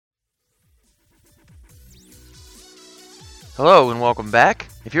Hello and welcome back.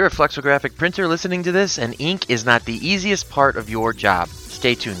 If you're a flexographic printer listening to this and ink is not the easiest part of your job,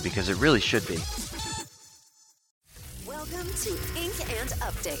 stay tuned because it really should be. Welcome to Ink and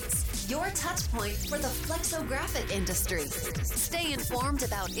Updates, your touch point for the flexographic industry. Stay informed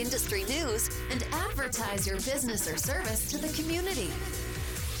about industry news and advertise your business or service to the community.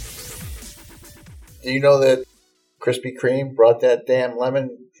 Do you know that Krispy Kreme brought that damn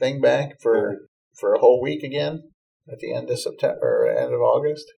lemon thing back for a whole week again at the end of September or end of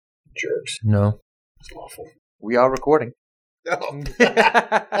August? Jerks. No. It's awful. We are recording. No.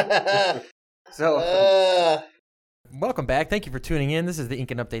 Welcome back. Thank you for tuning in. This is the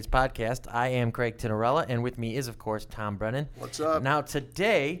Ink and Updates podcast. I am Craig Tinarella, and with me is, of course, Tom Brennan. What's up? Now,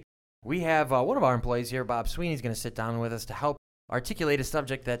 today, we have one of our employees here, Bob Sweeney, is going to sit down with us to help articulate a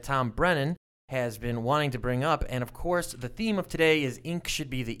subject that Tom Brennan has been wanting to bring up. And, of course, the theme of today is ink should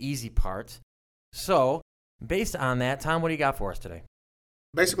be the easy part. So, based on that, Tom, what do you got for us today?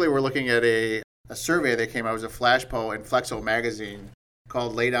 Basically, we're looking at a survey that came out. It was a flash poll in Flexo magazine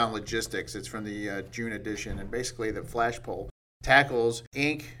called Lay Down Logistics. It's from the June edition. And basically, the flash poll tackles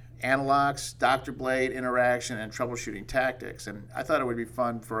ink, analogs, Dr. Blade interaction, and troubleshooting tactics. And I thought it would be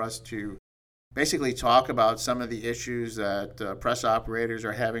fun for us to basically talk about some of the issues that press operators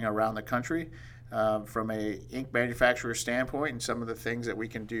are having around the country from a ink manufacturer standpoint, and some of the things that we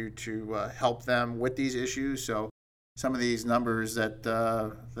can do to help them with these issues. So some of these numbers that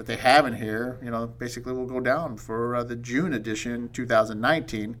they have in here, basically will go down for the June edition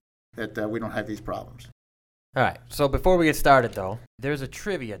 2019, that we don't have these problems. All right. So before we get started, though, there's a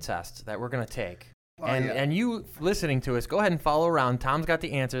trivia test that we're going to take. And you listening to us, go ahead and follow around. Tom's got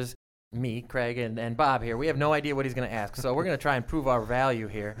the answers. Me, Craig, and Bob here. We have no idea what he's going to ask, so we're going to try and prove our value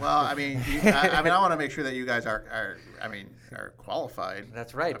here. Well, I want to make sure that you guys are qualified.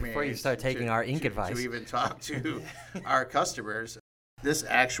 That's right. Before you start taking our ink advice, to even talk to our customers, this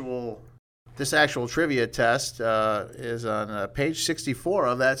actual trivia test is on page 64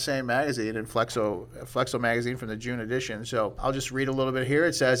 of that same magazine, in Flexo magazine from the June edition. So I'll just read a little bit here.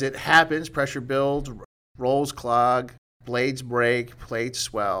 It says, "It happens. Pressure builds, rolls clog, blades break, plates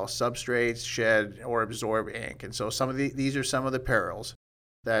swell, substrates shed or absorb ink." And so these are some of the perils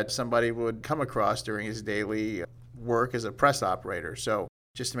that somebody would come across during his daily work as a press operator. So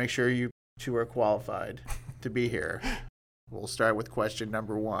just to make sure you two are qualified to be here, we'll start with question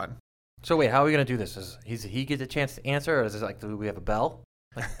number 1. So wait, how are we going to do this? Does he get a chance to answer, or is it like, do we have a bell?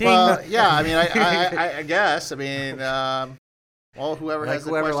 Like, ding. Well, yeah, I guess. Well, whoever has the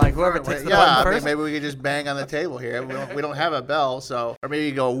question whoever first. takes the button first. Maybe we could just bang on the table here. We don't have a bell, so or maybe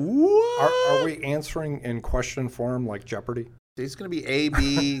you go. What? Are we answering in question form like Jeopardy? It's going to be A,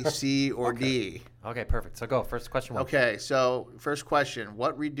 B, C, or D. Okay, perfect. So go first question 1. Okay, so first question: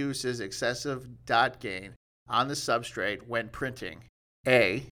 what reduces excessive dot gain on the substrate when printing?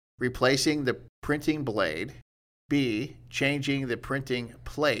 A, replacing the printing blade. B, changing the printing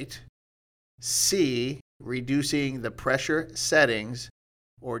plate. C, reducing the pressure settings,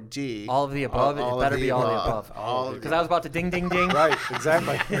 or D, all of the above. It better be all of the above. Because I was about to ding, ding, ding. Right,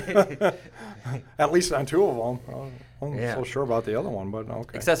 exactly. At least on 2 of them. I'm not so sure about the other one, but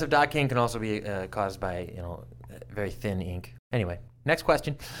okay. Excessive dot gain can also be caused by very thin ink. Anyway, next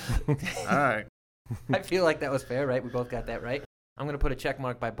question. All right. I feel like that was fair, right? We both got that right. I'm going to put a check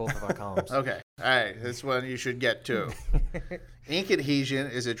mark by both of our columns. Okay. All right. This one you should get too. Ink adhesion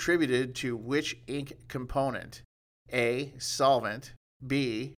is attributed to which ink component? A, solvent.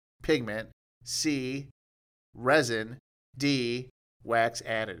 B, pigment. C, resin. D, wax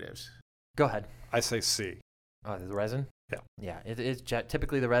additives. Go ahead. I say C. Oh, the resin? Yeah. Yeah, it is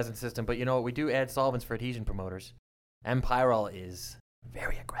typically the resin system, but we do add solvents for adhesion promoters. M-Pyrrol is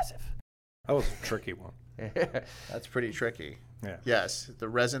very aggressive. That was a tricky one. That's pretty tricky. Yeah. Yes, the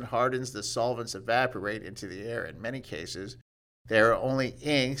resin hardens, the solvents evaporate into the air. In many cases, there are only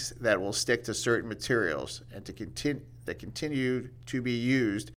inks that will stick to certain materials and that continue to be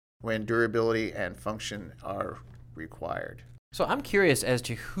used when durability and function are required. So I'm curious as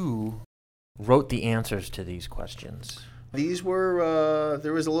to who wrote the answers to these questions. These were,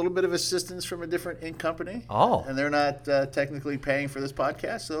 there was a little bit of assistance from a different ink company. Oh. And they're not technically paying for this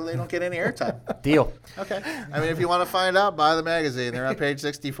podcast, so they don't get any airtime. Deal. Okay. If you want to find out, buy the magazine. They're on page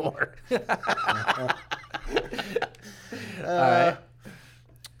 64. All right.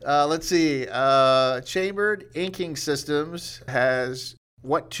 Let's see. Chambered Inking Systems has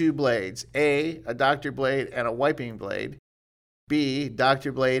what 2 blades? A Dr. Blade and a wiping blade. B,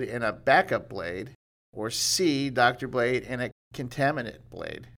 Dr. Blade and a backup blade. Or C, Dr. Blade and a contaminant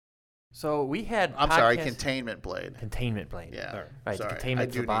blade. So we had containment blade. Containment blade. Yeah. Right, Sorry. the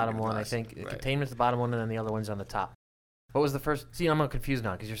containment's the bottom one, I think. Right. Containment's the bottom one, and then the other one's on the top. What was the first? See, I'm confused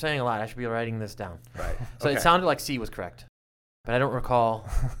now because you're saying a lot. I should be writing this down. Right. So Okay. it sounded like C was correct, but I don't recall.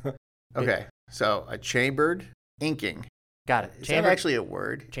 Okay. So a chambered inking. Got it. Is that actually a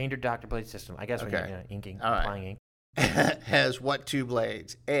word? Chambered Dr. blade system. I guess when Okay. you're inking, All right. applying ink. Has what two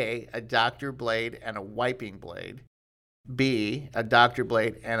blades? A doctor blade and a wiping blade. B, a doctor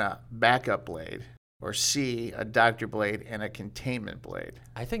blade and a backup blade. Or C, a doctor blade and a containment blade.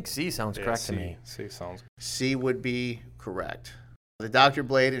 I think C sounds correct to me. C sounds. C would be correct. The doctor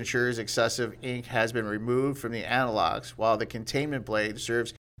blade ensures excessive ink has been removed from the analogs, while the containment blade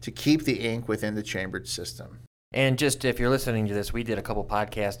serves to keep the ink within the chambered system. And just if you're listening to this, we did a couple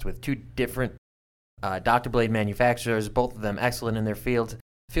podcasts with two different Dr. Blade manufacturers, both of them excellent in their field.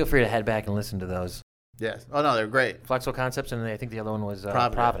 Feel free to head back and listen to those. Yes. Oh, no, they're great. Flexo Concepts, and I think the other one was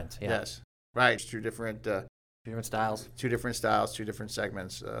Providence. Yeah. Yes. Right. Two different styles. Two different styles, two different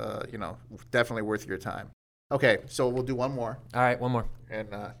segments. Definitely worth your time. Okay, so we'll do one more, All right, one more. and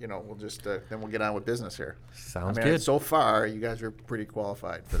we'll just then we'll get on with business here. Sounds I mean, good. so far, you guys are pretty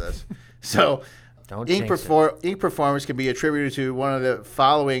qualified for this. So, Don't ink jinx it. ink performance can be attributed to one of the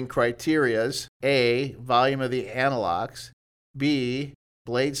following criterias: A, volume of the analogs; B,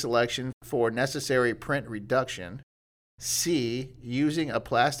 blade selection for necessary print reduction; C, using a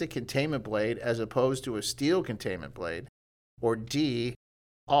plastic containment blade as opposed to a steel containment blade; or D,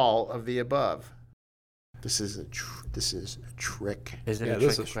 all of the above. This is a trick. Is it Yeah, a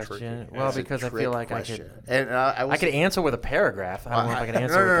this trick is question? tricky. Well, It's a because I trick feel like question. I could. And I could answer with a paragraph. I don't know if I could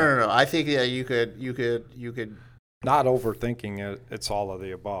answer. No. I think you could. Not overthinking it. It's all of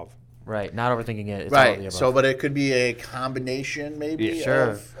the above. Right, not overthinking it. It's all of the Right. above. So, but it could be a combination, maybe. Yeah,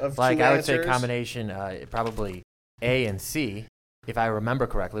 sure. Of Like two I would say, answers. combination probably A and C, if I remember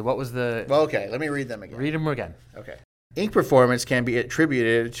correctly. What was the? Well, okay. Let me read them again. Read them again. Okay. Ink performance can be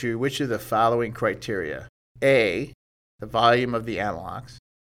attributed to which of the following criteria? A, the volume of the analogs.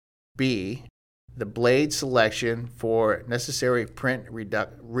 B, the blade selection for necessary print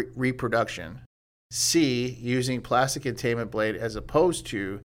reproduction. C, using plastic containment blade as opposed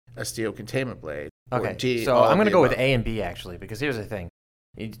to a steel containment blade. Or Okay, D, so all I'm of going to the go with above. A and B actually, because here's the thing.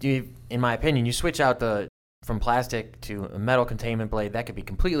 In my opinion, you switch out from plastic to a metal containment blade, that could be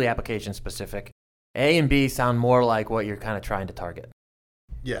completely application specific. A and B sound more like what you're kind of trying to target.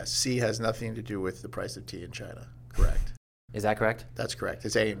 Yes, C has nothing to do with the price of tea in China. Correct. Is that correct? That's correct.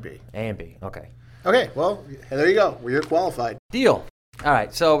 It's A and B. A and B, okay. Okay, well, there you go. Well, you're qualified. Deal. All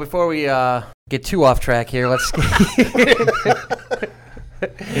right, so before we get too off track here, let's...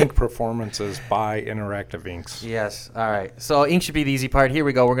 Ink performance is by Interactive Inks. Yes, all right. So ink should be the easy part. Here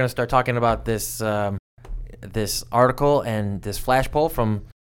we go. We're going to start talking about this this article and this flash poll from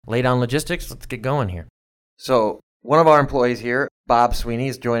Laydown Logistics. Let's get going here. So one of our employees here, Bob Sweeney,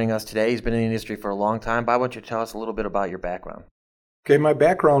 is joining us today. He's been in the industry for a long time. Bob, why don't you tell us a little bit about your background? Okay, my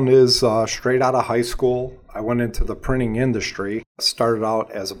background is straight out of high school. I went into the printing industry. Started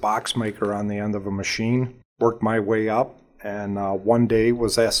out as a box maker on the end of a machine, worked my way up, and one day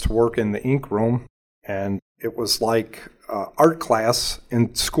was asked to work in the ink room. And it was like art class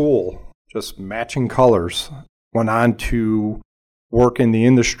in school, just matching colors. Went on to work in the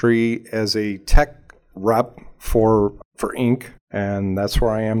industry as a tech rep for ink, and that's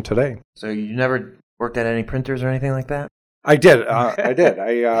where I am today. So you never worked at any printers or anything like that? I did.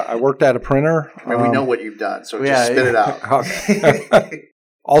 I worked at a printer. I mean, we know what you've done, so yeah, just spit it out.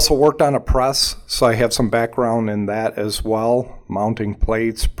 Also worked on a press, so I have some background in that as well. Mounting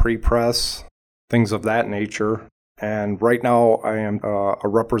plates, pre-press, things of that nature. And right now I am a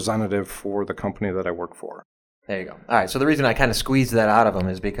representative for the company that I work for. There you go. All right, so the reason I kind of squeezed that out of him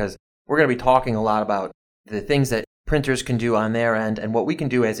is because we're going to be talking a lot about the things that printers can do on their end and what we can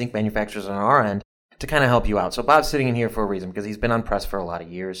do as ink manufacturers on our end to kind of help you out. So Bob's sitting in here for a reason because he's been on press for a lot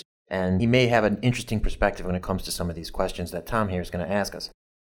of years, and he may have an interesting perspective when it comes to some of these questions that Tom here is going to ask us.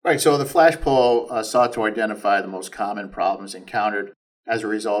 Right, so the flash poll sought to identify the most common problems encountered as a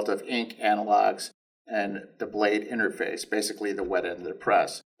result of ink analogs and the blade interface, basically the wet end of the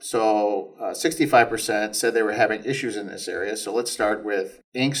press. So 65% said they were having issues in this area. So let's start with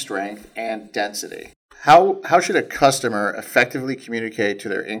ink strength and density. How should a customer effectively communicate to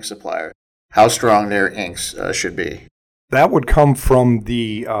their ink supplier how strong their inks should be? That would come from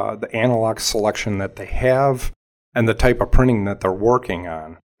the analog selection that they have and the type of printing that they're working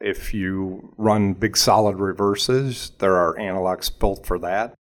on. If you run big solid reverses, there are analogs built for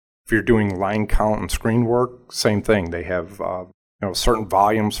that. If you're doing line count and screen work, same thing. They have certain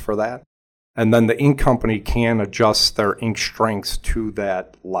volumes for that. And then the ink company can adjust their ink strengths to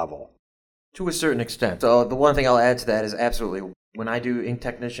that level. To a certain extent. So the one thing I'll add to that is absolutely, when I do ink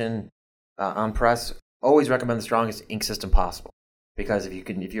technician on press, always recommend the strongest ink system possible. Because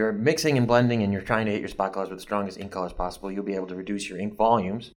if you're mixing and blending and you're trying to hit your spot colors with the strongest ink colors possible, you'll be able to reduce your ink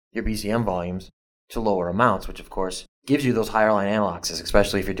volumes, your BCM volumes, to lower amounts, which of course gives you those higher line analogs,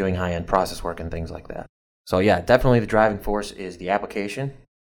 especially if you're doing high-end process work and things like that. So yeah, definitely the driving force is the application,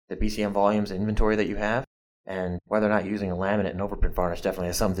 the BCM volumes inventory that you have, and whether or not you're using a laminate and overprint varnish definitely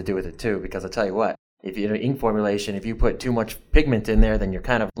has something to do with it too, because I'll tell you what, if you ink formulation, if you put too much pigment in there, then you're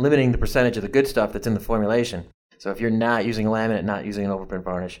kind of limiting the percentage of the good stuff that's in the formulation. So if you're not using a laminate, not using an overprint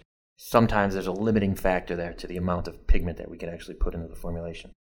varnish, sometimes there's a limiting factor there to the amount of pigment that we can actually put into the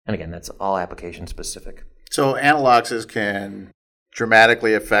formulation. And again, that's all application specific. So analoxes can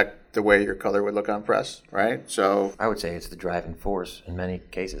dramatically affect the way your color would look on press, right? So I would say it's the driving force in many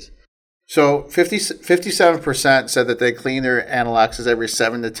cases. So 57% said that they clean their analoxes every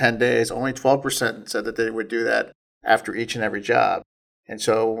 7 to 10 days. Only 12% said that they would do that after each and every job. And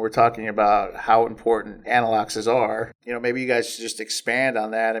so when we're talking about how important analoxes are, maybe you guys should just expand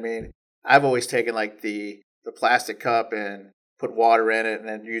on that. I mean, I've always taken like the plastic cup and put water in it and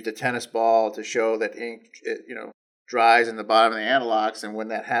then used a tennis ball to show that ink, dries in the bottom of the analox. And when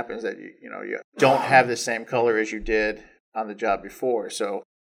that happens, that you don't have the same color as you did on the job before. So,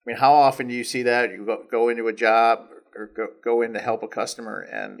 I mean, how often do you see that? You go into a job or go in to help a customer,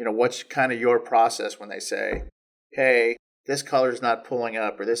 and what's kind of your process when they say, hey, this color's not pulling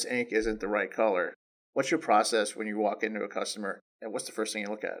up or this ink isn't the right color? What's your process when you walk into a customer, and what's the first thing you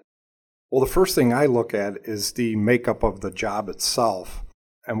look at? Well, the first thing I look at is the makeup of the job itself.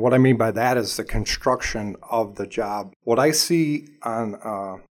 And what I mean by that is the construction of the job. What I see on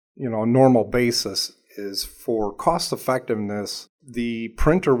a normal basis is, for cost effectiveness, the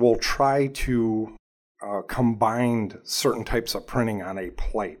printer will try to combine certain types of printing on a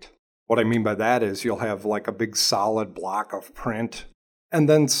plate. What I mean by that is you'll have like a big solid block of print and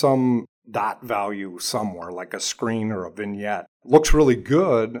then some dot value somewhere, like a screen or a vignette. Looks really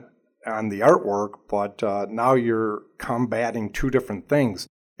good on the artwork, but now you're combating two different things.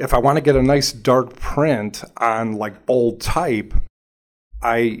 If I want to get a nice dark print on like bold type,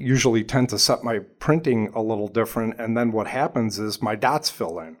 I usually tend to set my printing a little different, and then what happens is my dots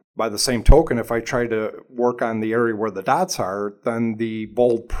fill in. By the same token, if I try to work on the area where the dots are, then the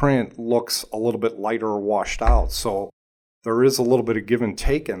bold print looks a little bit lighter or washed out. So there is a little bit of give and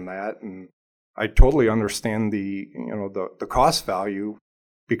take in that, and I totally understand the cost value,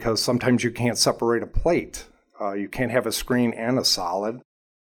 because sometimes you can't separate a plate. You can't have a screen and a solid.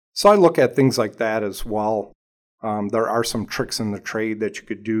 So I look at things like that as well. There are some tricks in the trade that you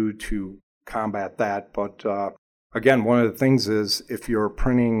could do to combat that. But again, one of the things is, if you're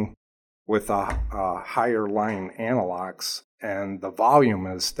printing with a higher line analox and the volume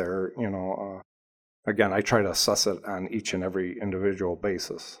is there, again, I try to assess it on each and every individual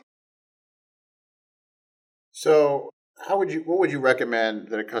basis. So what would you recommend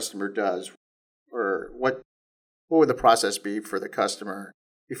that a customer does, or what would the process be for the customer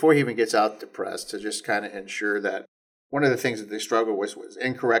before he even gets out to press, to just kind of ensure that one of the things that they struggle with was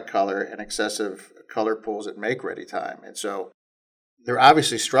incorrect color and excessive color pulls at make-ready time? And so they're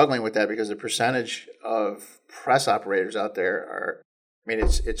obviously struggling with that, because the percentage of press operators out there are,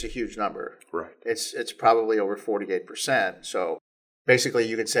 it's a huge number. Right. It's probably over 48%. So basically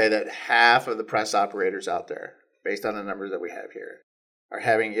you could say that half of the press operators out there, based on the numbers that we have here, are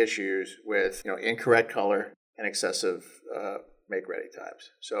having issues with incorrect color and excessive make-ready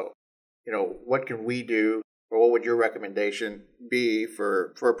times. So, what can we do, or what would your recommendation be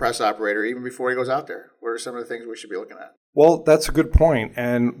for a press operator even before he goes out there? What are some of the things we should be looking at? Well, that's a good point.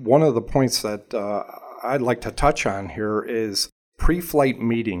 And one of the points that I'd like to touch on here is pre-flight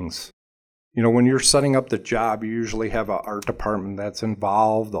meetings. When you're setting up the job, you usually have an art department that's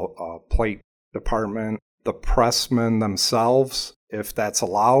involved, a plate department, the pressmen themselves, if that's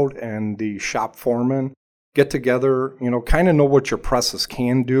allowed, and the shop foreman get together, kind of know what your presses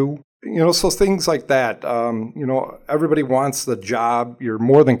can do. So things like that. Everybody wants the job. You're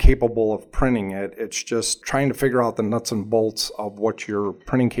more than capable of printing it. It's just trying to figure out the nuts and bolts of what your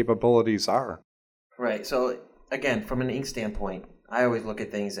printing capabilities are. Right. So again, from an ink standpoint, I always look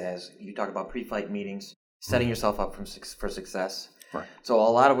at things as, you talk about pre-flight meetings, setting yourself up for success. Right. So a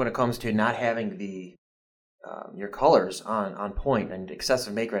lot of when it comes to not having your colors on point and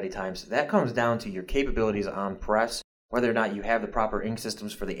excessive make-ready times, that comes down to your capabilities on press, whether or not you have the proper ink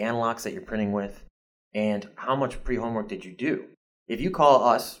systems for the analogs that you're printing with, and how much pre-homework did you do. If you call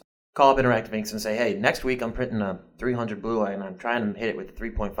up Interactive Inks and say, hey, next week I'm printing a 300 blue and I'm trying to hit it with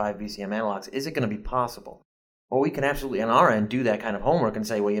 3.5 VCM analogs, is it going to be possible? Well, we can absolutely, on our end, do that kind of homework and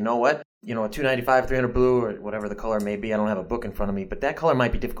say, well, you know what? a 295, 300 blue, or whatever the color may be. I don't have a book in front of me, but that color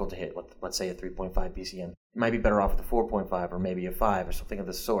might be difficult to hit. Let's say a 3.5 PCM. You might be better off with a 4.5 or maybe a 5 or something of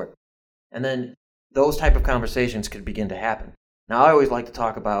this sort. And then those type of conversations could begin to happen. Now, I always like to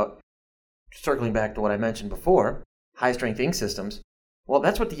talk about, circling back to what I mentioned before, high-strength ink systems. Well,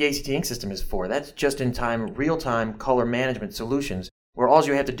 that's what the ACT ink system is for. That's just-in-time, real-time color management solutions where all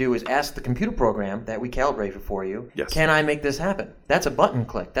you have to do is ask the computer program that we calibrate for you, Yes. Can I make this happen? That's a button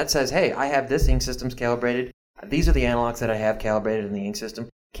click. That says, hey, I have this ink system's calibrated. These are the analogs that I have calibrated in the ink system.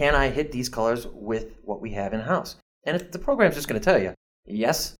 Can I hit these colors with what we have in-house? And the program's just going to tell you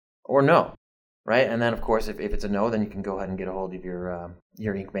yes or no, right? And then, of course, if it's a no, then you can go ahead and get a hold of your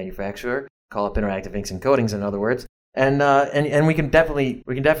ink manufacturer, call up Interactive Inks and Coatings, in other words, and we can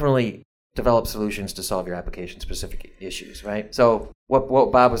definitely develop solutions to solve your application-specific issues, right? So what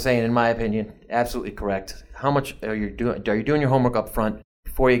Bob was saying, in my opinion, absolutely correct. How much are you doing your homework up front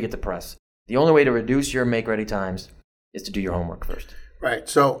before you get to press? The only way to reduce your make-ready times is to do your homework first. Right.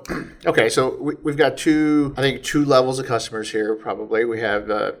 So, okay. So we've got two levels of customers here. Probably we have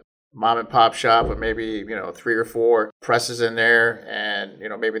the mom and pop shop with maybe 3 or 4 presses in there, and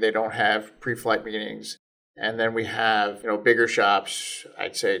maybe they don't have pre-flight meetings. And then we have, bigger shops,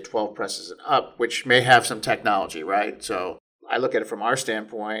 I'd say 12 presses and up, which may have some technology, right? So I look at it from our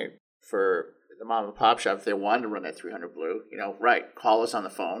standpoint for the mom and pop shop. If they wanted to run that 300 blue, right, call us on the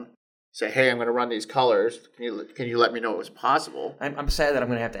phone, say, hey, I'm going to run these colors. Can you let me know it was possible? I'm sad that I'm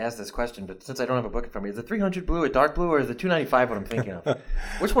going to have to ask this question, but since I don't have a book in front of me, is the 300 blue a dark blue, or is the 295 what I'm thinking of?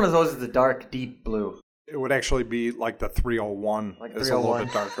 Which one of those is the dark, deep blue? It would actually be like the 301. Like it's a little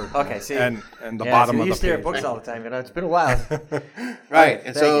bit darker. Okay, see. And the bottom of the stare at page. books all the time. It's been a while. Right. Thank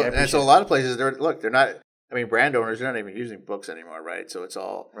And so you, a lot of places, they're not, brand owners, they're not even using books anymore, right? So it's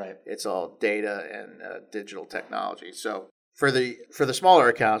all data and digital technology. So for the smaller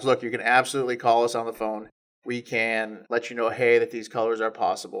accounts, look, you can absolutely call us on the phone. We can let you know, hey, that these colors are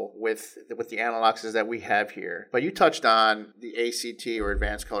possible with the analogs that we have here. But you touched on the ACT, or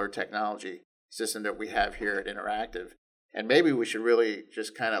Advanced Color Technology system, that we have here at Interactive. And maybe we should really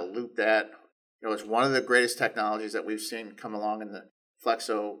just kind of loop that. It's one of the greatest technologies that we've seen come along in the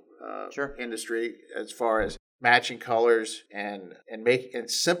Flexo industry, as far as matching colors and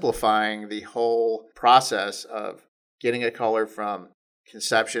simplifying the whole process of getting a color from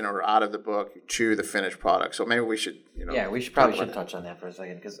conception or out of the book to the finished product. So maybe we should, we should touch on that for a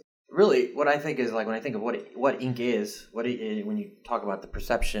second, because really what I think is, like, when I think of what ink is, when you talk about the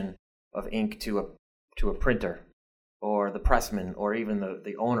perception of ink to a printer or the pressman or even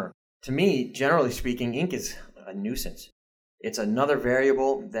the owner, to me, generally speaking, ink is a nuisance. It's another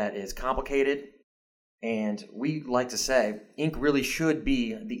variable that is complicated, and we like to say ink really should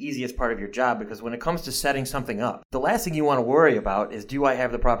be the easiest part of your job, because when it comes to setting something up, the last thing you want to worry about is, do I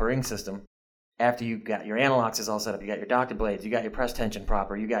have the proper ink system? After you got your analogs is all set up, you got your doctor blades, you got your press tension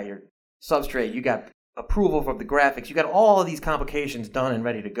proper, you got your substrate, you got approval from the graphics, you got all of these complications done and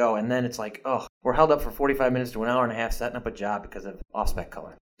ready to go, and then it's like, we're held up for 45 minutes to an hour and a half setting up a job because of off-spec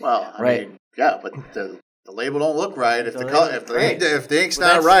color. Well, right. But the label don't look right. If the ink's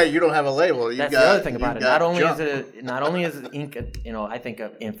not right, you don't have a label. That's the other thing about it. Not only is ink, I think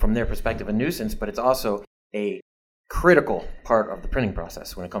from their perspective, a nuisance, but it's also a critical part of the printing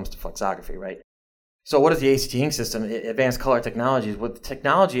process when it comes to flexography, right? So what is the ACT ink system? Advanced Color Technologies. With the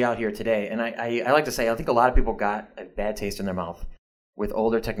technology out here today, and I like to say, I think a lot of people got a bad taste in their mouth with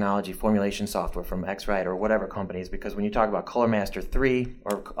older technology, formulation software from X-Rite or whatever companies, because when you talk about Color Master 3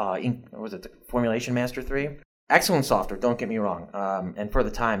 or Formulation Master 3, excellent software, don't get me wrong. And for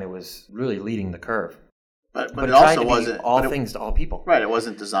the time, it was really leading the curve. But it it tried also to be wasn't things to all people. Right, it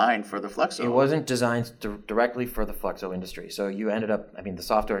wasn't designed for the Flexo. It wasn't designed directly for the Flexo industry. So you ended up, the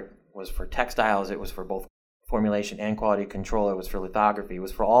software was for textiles, it was for both formulation and quality control, it was for lithography, it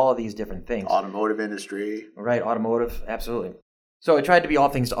was for all of these different things. Automotive industry. Right, automotive, absolutely. So it tried to be all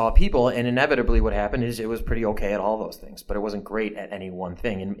things to all people, and inevitably what happened is it was pretty okay at all those things, but it wasn't great at any one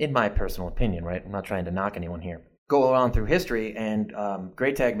thing, in my personal opinion, right? I'm not trying to knock anyone here. Go on through history, and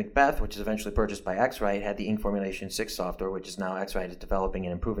Graytag Macbeth, which is eventually purchased by X-Rite, had the Ink Formulation 6 software, which is now X-Rite is developing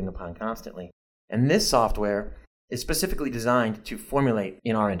and improving upon constantly. And this software is specifically designed to formulate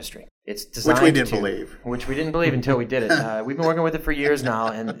in our industry. It's designed Which we didn't believe until we did it. We've been working with it for years now,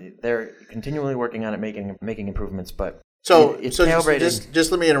 and they're continually working on it, making improvements. But it's calibrated.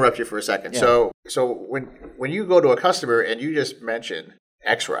 Just let me interrupt you for a second. Yeah. So when you go to a customer and you just mention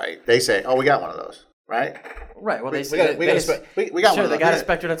X-Rite, they say, "Oh, we got one of those." Right? Right. Well, we got one of those. They got a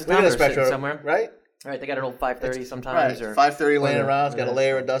Spectrum at the top somewhere, right? Right, they got an old 530 sometimes. Right, Or 530 laying whatever. around. It's got a Yeah.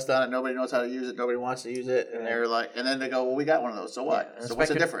 layer of dust on it. Nobody knows how to use it. Nobody wants to use it. And they're like, and then they go, well, we got one of those. So what? Yeah, So what's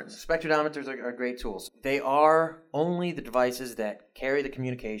the difference? Spectrometers are great tools. They are only the devices that carry the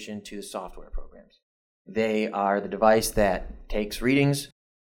communication to the software programs. They are the device that takes readings,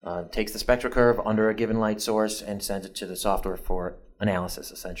 takes the spectral curve under a given light source, and sends it to the software for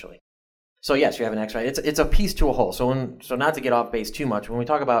analysis, essentially. So yes, you have an X-ray. It's a piece to a whole. So not to get off base too much, when we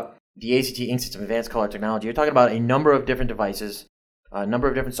talk about the ACT Ink System Advanced Color Technology, you're talking about a number of different devices, a number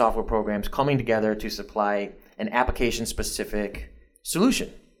of different software programs coming together to supply an application-specific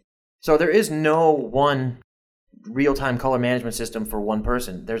solution. So there is no one real-time color management system for one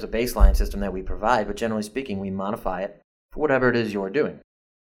person. There's a baseline system that we provide, but generally speaking, we modify it for whatever it is you're doing.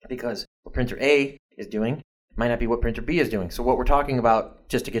 Because what printer A is doing might not be what printer B is doing. So what we're talking about,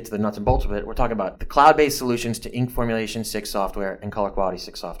 just to get to the nuts and bolts of it, we're talking about the cloud-based solutions to Ink Formulation 6 software and Color Quality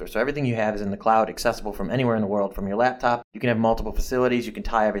 6 software. So everything you have is in the cloud, accessible from anywhere in the world, from your laptop. You can have multiple facilities. You can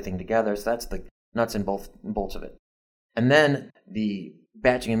tie everything together. So that's the nuts and bolts of it. And then the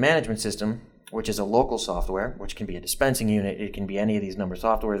batching and management system, which is a local software, which can be a dispensing unit. It can be any of these number of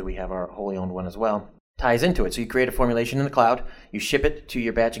softwares. We have our wholly owned one as well. Ties into it. So you create a formulation in the cloud, you ship it to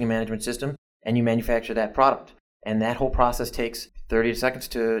your batching and management system, and you manufacture that product. And that whole process takes 30 seconds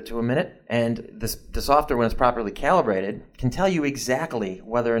to a minute. And the software, when it's properly calibrated, can tell you exactly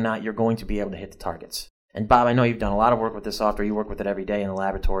whether or not you're going to be able to hit the targets. And Bob, I know you've done a lot of work with this software. You work with it every day in the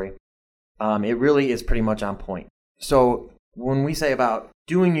laboratory. It really is pretty much on point. So when we say about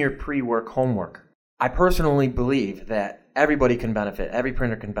doing your pre-work homework, I personally believe that everybody can benefit, every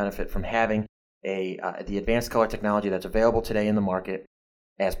printer can benefit from having the advanced color technology that's available today in the market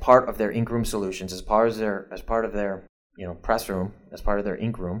as part of their ink room solutions, as part of their press room, as part of their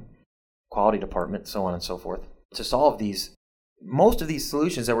ink room, quality department, so on and so forth. To solve these, most of these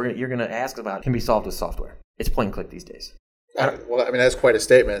solutions that you're going to ask about can be solved with software. It's point and click these days. Well, I mean, that's quite a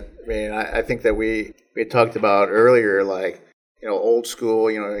statement. I mean, I think that we talked about earlier, like, old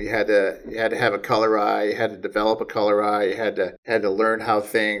school, you had to have a color eye, you had to develop a color eye, you had to learn how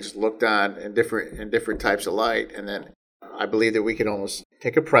things looked on in different types of light. And then I believe that we can almost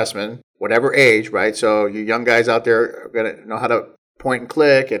take a pressman, whatever age, right? So you young guys out there are going to know how to point and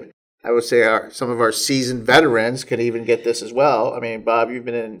click, and I would say some of our seasoned veterans could even get this as well. I mean, Bob, you've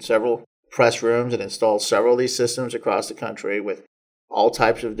been in several press rooms and installed several of these systems across the country with all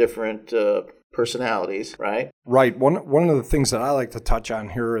types of different personalities, right? Right. One of the things that I like to touch on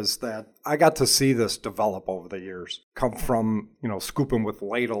here is that I got to see this develop over the years. Come from, scooping with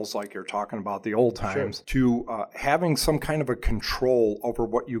ladles like you're talking about the old times, to having some kind of a control over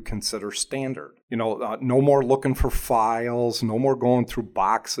what you consider standard. No more looking for files, no more going through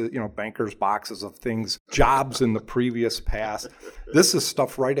boxes, bankers' boxes of things, jobs in the previous past. This is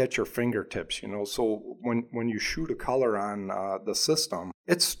stuff right at your fingertips, So when you shoot a color on the system,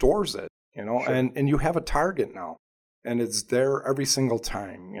 it stores it. And you have a target now, and it's there every single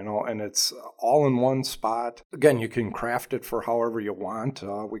time, and it's all in one spot. Again, you can craft it for however you want.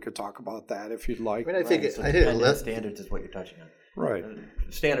 We could talk about that if you'd like. I mean, I think dependent standards is what you're touching on. Right.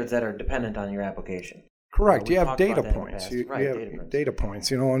 Standards that are dependent on your application. Correct. You have data points. You have data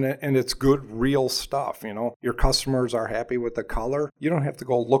points, and it's good, real stuff. Your customers are happy with the color. You don't have to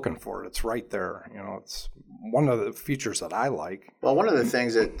go looking for it. It's right there. It's one of the features that I like. Well, one of the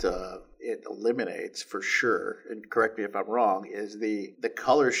things that it eliminates for sure, and correct me if I'm wrong, is the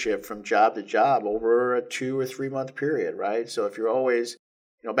color shift from job to job over a 2 or 3 month period, right? So if you're always,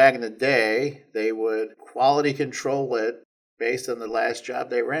 back in the day, they would quality control it based on the last job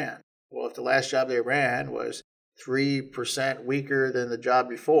they ran. Well, if the last job they ran was 3% weaker than the job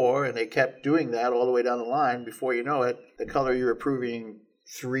before, and they kept doing that all the way down the line, before you know it, the color you're approving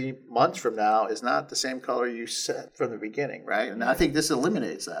 3 months from now is not the same color you set from the beginning, right? And I think this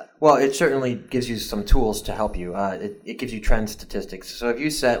eliminates that. Well, it certainly gives you some tools to help you. It gives you trend statistics. So if you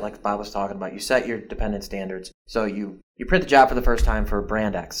set, like Bob was talking about, you set your dependent standards. So you print the job for the first time for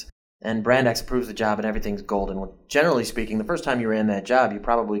brand X, and brand X approves the job and everything's golden. Well, generally speaking, the first time you ran that job, you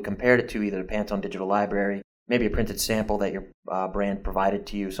probably compared it to either the Pantone Digital Library, maybe a printed sample that your brand provided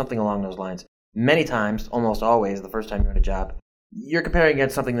to you, something along those lines. Many times, almost always, the first time you're in a job, you're comparing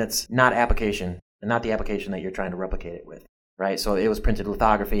against something that's not application, and not the application that you're trying to replicate it with, right? So it was printed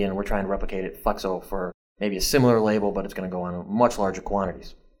lithography, and we're trying to replicate it flexo for maybe a similar label, but it's going to go on much larger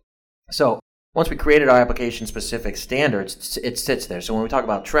quantities. So once we created our application-specific standards, it sits there. So when we talk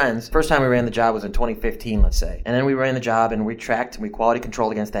about trends, first time we ran the job was in 2015, let's say. And then we ran the job, and we tracked and we quality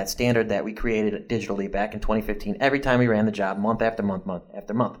controlled against that standard that we created digitally back in 2015 every time we ran the job, month after month, month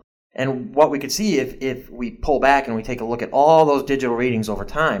after month. And what we could see if we pull back and we take a look at all those digital readings over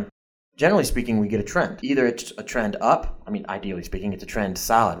time, generally speaking, we get a trend. Either it's a trend up. I mean, ideally speaking, it's a trend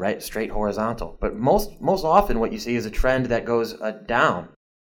solid, right? Straight horizontal. But most often what you see is a trend that goes down.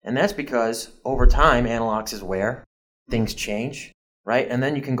 And that's because over time, analoxes wear, things change, right? And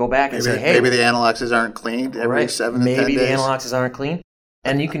then you can go back and say, hey. Maybe the analoxes aren't cleaned every 7 to 10 days. Maybe the analoxes aren't clean.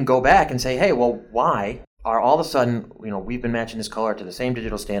 And you can go back and say, hey, well, why are all of a sudden, we've been matching this color to the same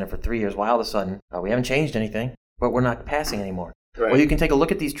digital standard for 3 years. Why all of a sudden we haven't changed anything, but we're not passing anymore? Right. Well, you can take a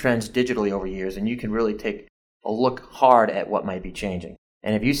look at these trends digitally over years, and you can really take a look hard at what might be changing.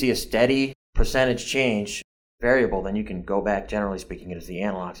 And if you see a steady percentage change variable, then you can go back. Generally speaking, it is the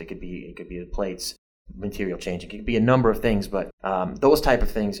analogs. It could be the plates, material change. It could be a number of things, but those type of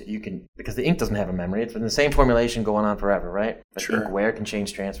things you can, because the ink doesn't have a memory. It's been the same formulation going on forever, right? But Sure. ink wear can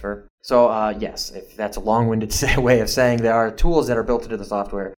change transfer. So yes, if that's a long-winded way of saying, there are tools that are built into the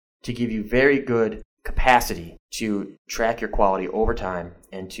software to give you very good capacity to track your quality over time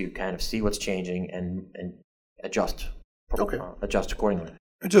and to kind of see what's changing and adjust accordingly.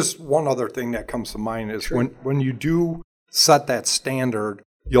 Just one other thing that comes to mind is when you do set that standard,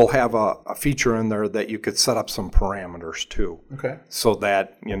 you'll have a feature in there that you could set up some parameters too. Okay. So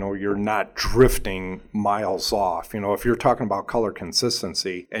that, you're not drifting miles off. If you're talking about color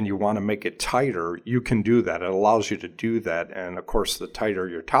consistency and you want to make it tighter, you can do that. It allows you to do that. And of course, the tighter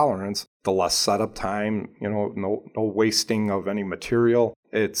your tolerance, the less setup time, no wasting of any material.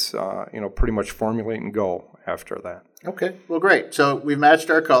 It's, pretty much formulate and go after that. Okay, well, great. So we've matched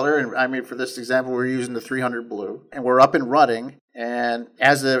our color, and for this example, we're using the 300 blue, and we're up and running. And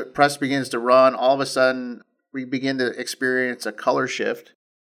as the press begins to run, all of a sudden we begin to experience a color shift,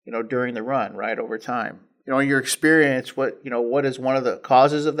 during the run, right, over time. In your experience, what is one of the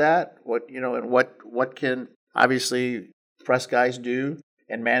causes of that? And what can obviously press guys do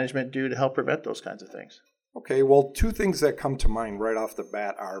and management do to help prevent those kinds of things? Okay, well, two things that come to mind right off the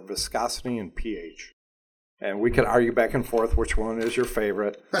bat are viscosity and pH. And we could argue back and forth which one is your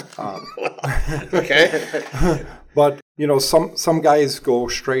favorite. Okay. But, some guys go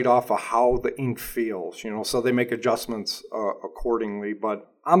straight off of how the ink feels, so they make adjustments accordingly.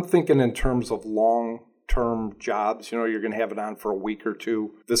 But I'm thinking in terms of long-term jobs, you're going to have it on for a week or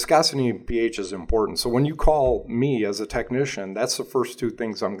two. Viscosity and pH is important. So when you call me as a technician, that's the first two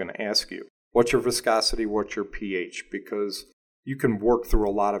things I'm going to ask you. What's your viscosity? What's your pH? Because you can work through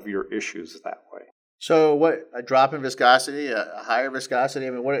a lot of your issues that way. So what, a drop in viscosity, a higher viscosity?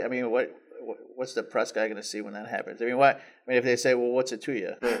 What's the press guy going to see when that happens? If they say, well, what's it to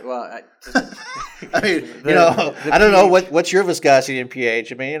you? Well, I don't know what's your viscosity and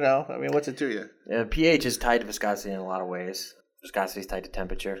pH. What's it to you? pH is tied to viscosity in a lot of ways. Viscosity is tied to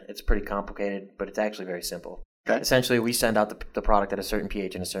temperature. It's pretty complicated, but it's actually very simple. Okay. Essentially, we send out the product at a certain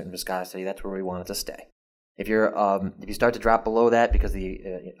pH and a certain viscosity. That's where we want it to stay. If you start to drop below that because the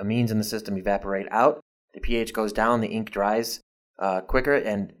amines in the system evaporate out, the pH goes down, the ink dries quicker,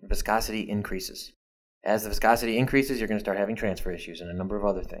 and viscosity increases. As the viscosity increases, you're going to start having transfer issues and a number of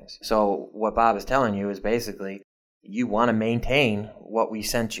other things. So what Bob is telling you is basically you want to maintain what we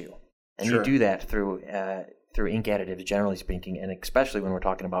sent you. And Sure. You do that through ink additives, generally speaking, and especially when we're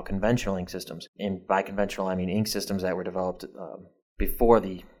talking about conventional ink systems. And by conventional, I mean ink systems that were developed before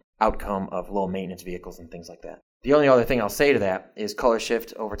the outcome of low maintenance vehicles and things like that. The only other thing I'll say to that is color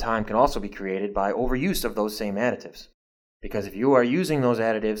shift over time can also be created by overuse of those same additives. Because if you are using those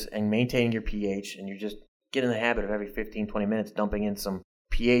additives and maintaining your pH and you just get in the habit of every 15, 20 minutes dumping in some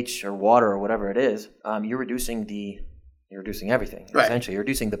pH or water or whatever it is, you're reducing everything. Right. Essentially, you're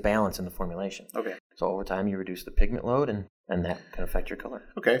reducing the balance in the formulation. Okay. So over time, you reduce the pigment load, and that can affect your color.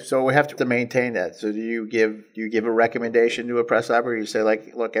 Okay, so we have to maintain that. So do you give a recommendation to a press operator? You say,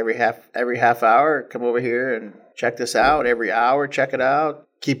 like, look, every half hour, come over here and check this out. Every hour, check it out.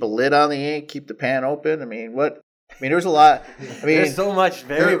 Keep a lid on the ink. Keep the pan open. There's a lot. There's so much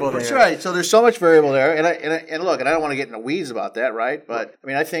variable there. That's right. So there's so much variable there, and I don't want to get in the weeds about that, right? But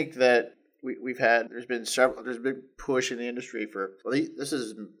I think that there's been push in the industry for, well, this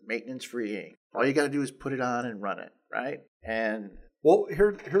is maintenance free ink. All you got to do is put it on and run it, right? And well,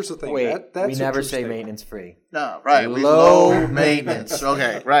 here's the thing. Wait, that's we never say maintenance free. No, right? Low maintenance.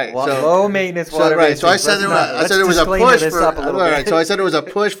 Okay, right. Low maintenance water. Right. So I said there was a push for. All right. So I said there was a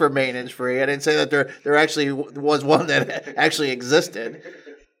push for maintenance free. I didn't say that there actually was one that actually existed.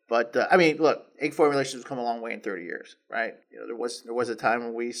 But look, ink formulations have come a long way in 30 years, right? There was a time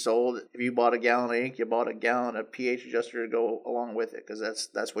when we sold, if you bought a gallon of ink, you bought a gallon of pH adjuster to go along with it, because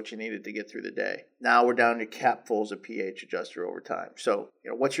that's what you needed to get through the day. Now we're down to capfuls of pH adjuster over time. So,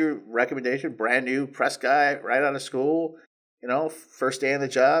 what's your recommendation? Brand new press guy, right out of school, first day on the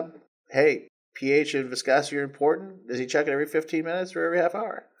job. Hey, pH and viscosity are important? Does he check it every 15 minutes or every half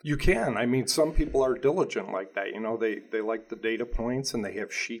hour? You can. I mean, some people are diligent like that. They like the data points and they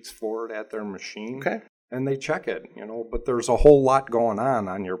have sheets for it at their machine. Okay. And they check it, but there's a whole lot going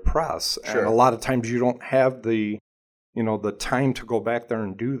on your press. Sure. And a lot of times you don't have the time to go back there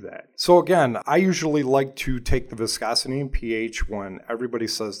and do that. So again, I usually like to take the viscosity and pH when everybody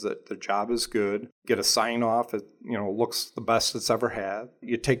says that the job is good, get a sign off, it looks the best it's ever had.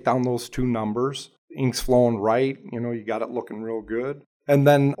 You take down those two numbers, ink's flowing right, you got it looking real good. And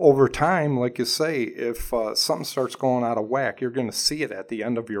then over time, like you say, if something starts going out of whack, you're going to see it at the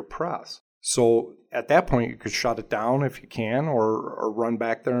end of your press. So at that point, you could shut it down if you can, or run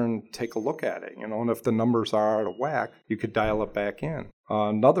back there and take a look at it. And if the numbers are out of whack, you could dial it back in.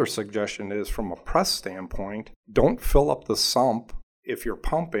 Another suggestion is from a press standpoint, don't fill up the sump if you're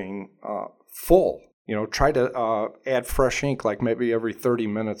pumping full. Try to add fresh ink like maybe every 30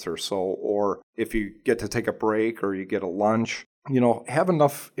 minutes or so, or if you get to take a break or you get a lunch, have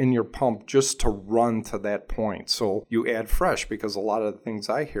enough in your pump just to run to that point. So you add fresh, because a lot of the things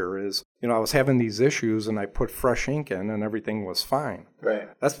I hear is, I was having these issues and I put fresh ink in and everything was fine. Right.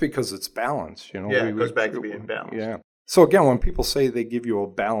 That's because it's balanced. Yeah, it goes back to being balanced. Yeah. So again, when people say they give you a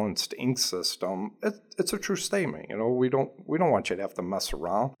balanced ink system, it's a true statement. We don't want you to have to mess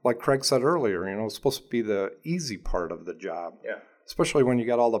around. Like Craig said earlier, it's supposed to be the easy part of the job. Yeah. Especially when you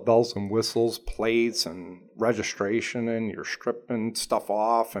got all the bells and whistles, plates and registration, and you're stripping stuff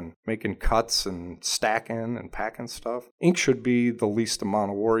off and making cuts and stacking and packing stuff. Ink should be the least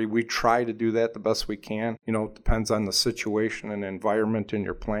amount of worry. We try to do that the best we can. It depends on the situation and environment in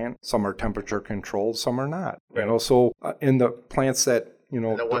your plant. Some are temperature controlled, some are not. Right. So in the plants that,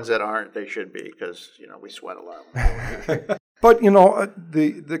 And the ones that aren't, they should be, because, we sweat a lot. But,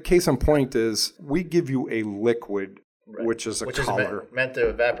 the case in point is we give you a liquid, right, which is color. Is meant to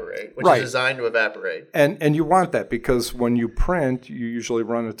evaporate, which right, is designed to evaporate. And you want that because when you print, you usually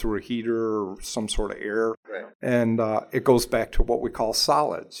run it through a heater or some sort of air. Right. And it goes back to what we call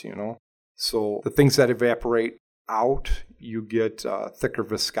solids, So the things that evaporate out, you get thicker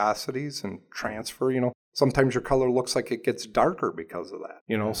viscosities and transfer, Sometimes your color looks like it gets darker because of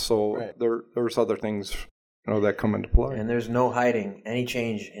that, So right, there's other things that come into play. And there's no hiding any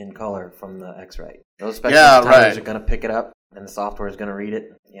change in color from the X-ray. Those specialty timers are going to pick it up, and the software is going to read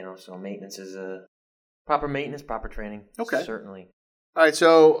it. So maintenance is proper maintenance, proper training. Okay, certainly. All right,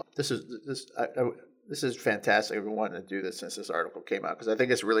 so this is fantastic. I've been wanting to do this since this article came out, because I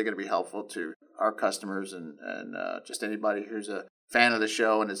think it's really going to be helpful to our customers and just anybody who's a fan of the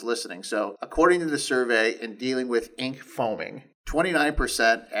show and is listening. So according to the survey, in dealing with ink foaming,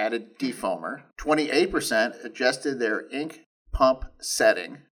 29% added defoamer, 28% adjusted their ink pump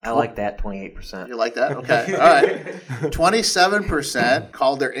setting. I like that, 28%. You like that? Okay. All right. 27%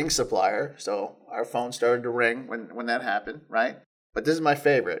 called their ink supplier. So our phone started to ring when that happened, right? But this is my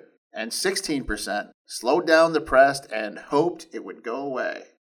favorite. And 16% slowed down the press and hoped it would go away.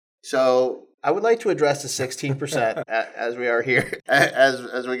 So I would like to address the 16% as we are here,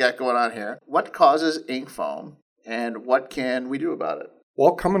 as we got going on here. What causes ink foam, and what can we do about it?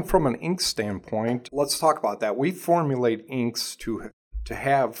 Well, coming from an ink standpoint, let's talk about that. We formulate inks to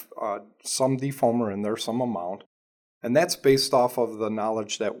have some defoamer in there, some amount. And that's based off of the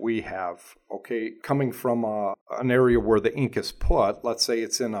knowledge that we have, okay? Coming from an area where the ink is put, let's say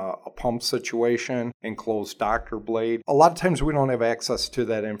it's in a pump situation, enclosed doctor blade. A lot of times we don't have access to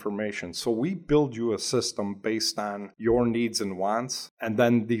that information. So we build you a system based on your needs and wants, and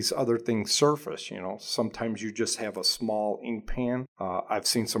then these other things surface, Sometimes you just have a small ink pan. I've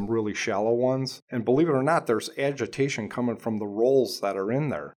seen some really shallow ones. And believe it or not, there's agitation coming from the rolls that are in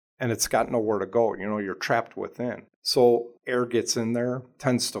there. And it's got nowhere to go. You're trapped within. So air gets in there,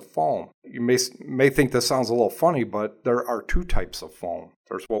 tends to foam. You may think this sounds a little funny, but there are two types of foam.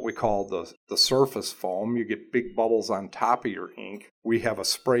 There's what we call the surface foam. You get big bubbles on top of your ink. We have a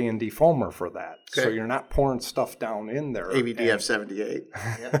spray and defoamer for that. Okay. So you're not pouring stuff down in there. AVDF 78,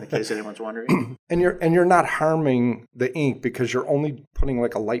 in case anyone's wondering. And you're not harming the ink because you're only putting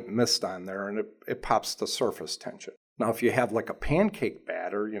like a light mist on there, and it pops the surface tension. Now, if you have like a pancake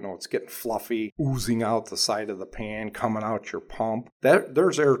batter, it's getting fluffy, oozing out the side of the pan, coming out your pump.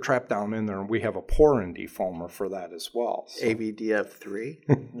 There's air trapped down in there, and we have a pour-in defoamer for that as well. So. AVDF 3.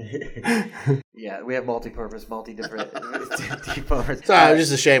 Yeah, we have multi-different defoamers. Sorry,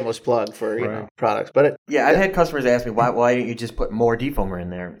 just a shameless plug for products. But I've had customers ask me, why didn't you just put more defoamer in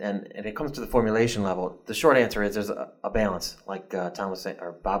there? And if it comes to the formulation level, the short answer is there's a balance, like Tom was saying,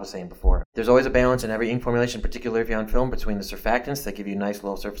 or Bob was saying before. There's always a balance in every ink formulation, particularly if you're on film, between the surfactants that give you nice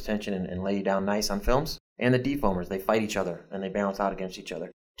low surface tension and lay you down nice on films, and the defoamers. They fight each other and they balance out against each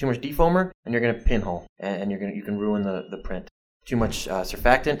other. Too much defoamer, and you're going to pinhole, and you can ruin the print. Too much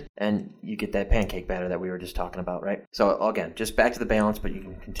surfactant, and you get that pancake batter that we were just talking about, right? So again, just back to the balance, but you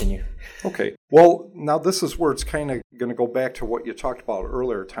can continue. Okay. Well, now this is where it's kind of going to go back to what you talked about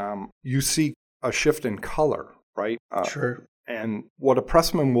earlier, Tom. You see a shift in color, right? Sure. And what a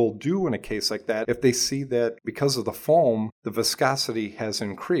pressman will do in a case like that, if they see that because of the foam, the viscosity has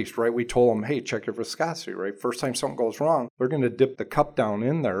increased, right? We told them, hey, check your viscosity, right? First time something goes wrong, they're going to dip the cup down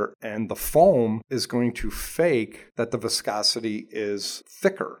in there, and the foam is going to fake that the viscosity is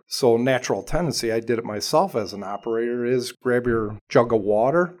thicker. So natural tendency, I did it myself as an operator, is grab your jug of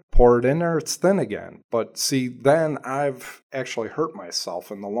water, pour it in there, it's thin again. But see, then I've actually hurt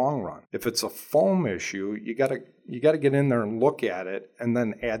myself in the long run. If it's a foam issue, you got to get in there and look at it and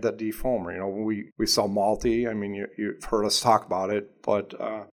then add the defoamer. You know, we sell multi. I mean, you've heard us talk about it, but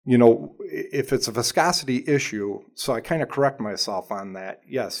you know, if it's a viscosity issue, so I kind of correct myself on that.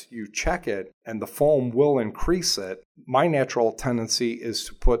 Yes, you check it and the foam will increase it. My natural tendency is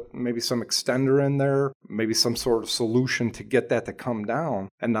to put maybe some extender in there, maybe some sort of solution to get that to come down.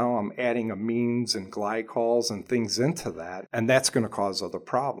 And now I'm adding amines and glycols and things into that, and that's going to cause other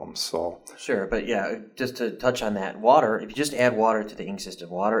problems. So Sure, but yeah, just to touch on that, water, if you just add water to the ink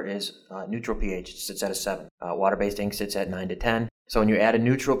system, water is neutral pH. It sits at a 7. Water-based ink sits at 9 to 10. So when you add a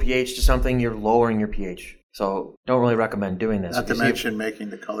neutral pH to something, you're lowering your pH. So don't really recommend doing this. Not to mention making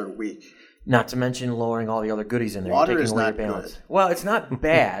the color weak. Not to mention lowering all the other goodies in there. Water taking is away not your balance. good. Well, it's not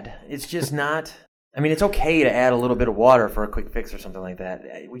bad. It's just not... I mean, it's okay to add a little bit of water for a quick fix or something like that.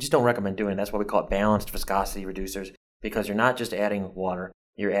 We just don't recommend doing it. That's why we call it balanced viscosity reducers, because you're not just adding water.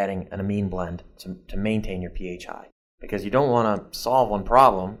 You're adding an amine blend to maintain your pH high. Because you don't want to solve one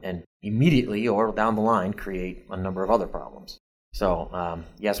problem and immediately or down the line create a number of other problems. So,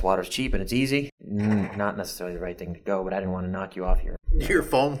 yes, water's cheap and it's easy. Not necessarily the right thing to go, but I didn't want to knock you off Your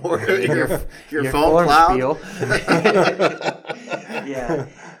foam your foam form cloud. spiel. Yeah.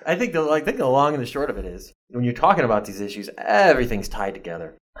 I think the long and the short of it is, when you're talking about these issues, everything's tied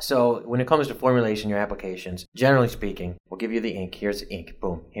together. So when it comes to formulation, your applications, generally speaking, we'll give you the ink. Here's ink.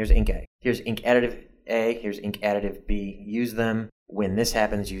 Boom. Here's ink A. Here's ink additive A. Here's ink additive B. Use them. When this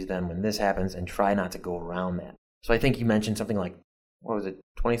happens, use them. When this happens, and try not to go around that. So I think you mentioned something like, what was it,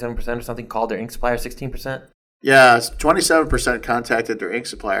 27% or something, called their ink supplier 16%? Yeah, 27% contacted their ink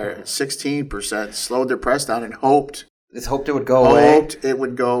supplier. 16% slowed their press down and hoped it would go away. Hoped it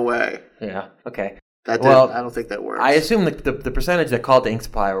would go away. Yeah, okay. I don't think that works. I assume the percentage that called the ink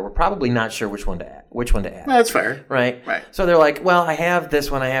supplier were probably not sure which one to add. That's fair. Right? Right. So they're like, well, I have this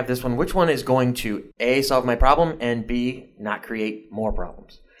one, I have this one. Which one is going to, A, solve my problem, and B, not create more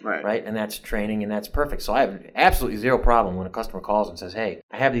problems? Right? And that's training, and that's perfect. So I have absolutely zero problem when a customer calls and says, hey,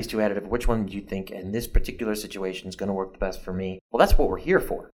 I have these two additive. Which one do you think in this particular situation is going to work the best for me? Well, that's what we're here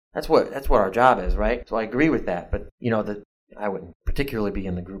for. That's what our job is, right? So I agree with that. But, I wouldn't particularly be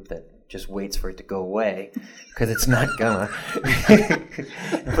in the group that just waits for it to go away, because it's not gonna.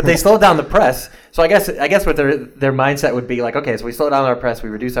 But they slow down the press. So I guess what their mindset would be like, okay, so we slow down our press, we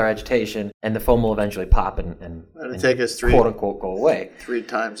reduce our agitation, and the foam will eventually pop and take us quote unquote go away. 3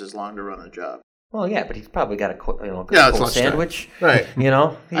 times as long to run the job. Well, yeah, but he's probably got a cold sandwich. Right.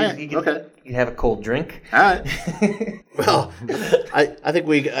 He can have a cold drink. All right. Well, I think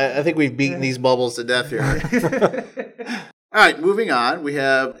we've beaten these bubbles to death here. All right, moving on. We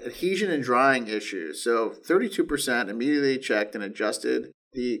have adhesion and drying issues. So 32% immediately checked and adjusted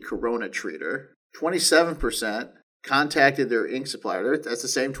the Corona treater. 27% contacted their ink supplier. That's the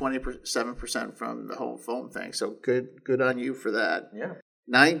same 27% from the whole foam thing. So good on you for that. Yeah.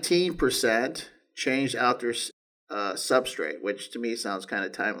 19% changed out their substrate, which to me sounds kind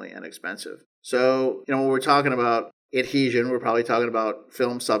of timely and expensive. So, when we're talking about adhesion, we're probably talking about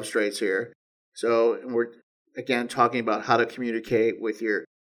film substrates here. So we're, again, talking about how to communicate with your,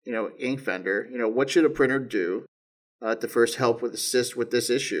 ink vendor. What should a printer do to first assist with this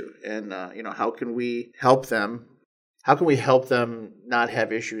issue? And, how can we help them? How can we help them not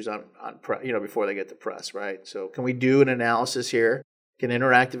have issues on before they get to press, right? So can we do an analysis here? Can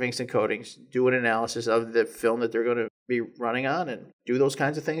Interactive Inks and Coatings do an analysis of the film that they're going to be running on and do those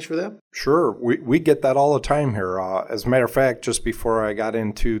kinds of things for them? Sure. We get that all the time here. As a matter of fact, just before I got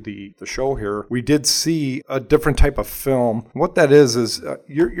into the show here, we did see a different type of film. What that is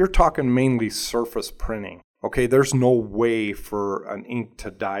you're talking mainly surface printing. Okay, there's no way for an ink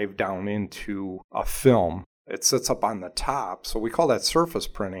to dive down into a film. It sits up on the top, so we call that surface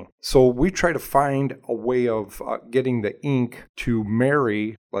printing. So we try to find a way of getting the ink to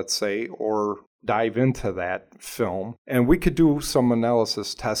marry, let's say, or dive into that film. And we could do some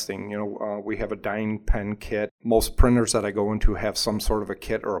analysis testing. We have a dyeing pen kit. Most printers that I go into have some sort of a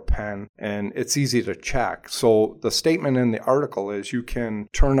kit or a pen, and it's easy to check. So the statement in the article is you can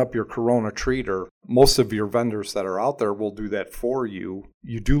turn up your Corona treater. Most of your vendors that are out there will do that for you.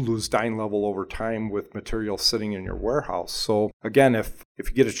 You do lose dyeing level over time with material sitting in your warehouse. So again, if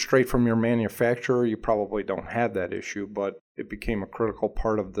you get it straight from your manufacturer, you probably don't have that issue, but it became a critical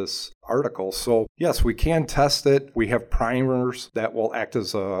part of this article. So yes, we can test it. We have primers that will act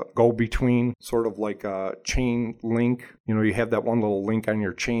as a go-between, sort of like a chain link. You have that one little link on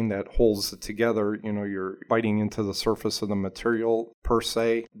your chain that holds it together. You're biting into the surface of the material per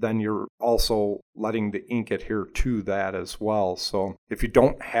se. Then you're also letting the ink adhere to that as well. So if you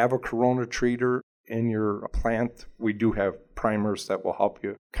don't have a Corona treater in your plant, we do have primers that will help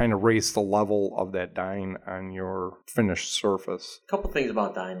you kind of raise the level of that dyeing on your finished surface. A couple things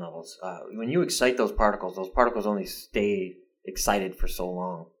about dyeing levels. When you excite those particles only stay excited for so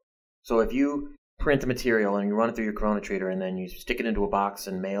long. So if you print the material and you run it through your Corona treater and then you stick it into a box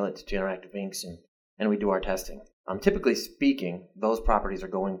and mail it to Interactive Inks and we do our testing, typically speaking, those properties are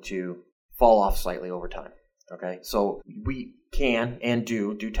going to fall off slightly over time. Okay, so we can and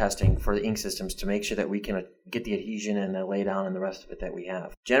do testing for the ink systems to make sure that we can get the adhesion and the lay down and the rest of it that we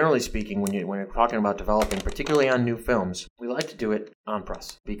have. Generally speaking, when you're talking about developing, particularly on new films, we like to do it on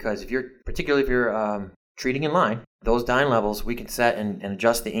press because if you're treating in line, those dyeing levels we can set and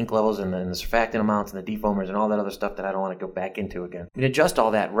adjust the ink levels and the surfactant amounts and the defoamers and all that other stuff that I don't want to go back into again. We can adjust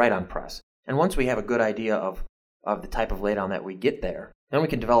all that right on press. And once we have a good idea of the type of laydown that we get there, then we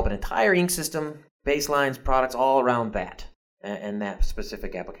can develop an entire ink system, baselines, products, all around that and that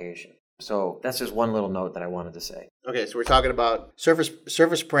specific application. So that's just one little note that I wanted to say. Okay, so we're talking about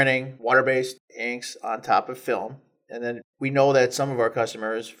surface printing, water-based inks on top of film. And then we know that some of our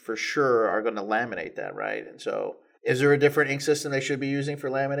customers for sure are going to laminate that, right? And so is there a different ink system they should be using for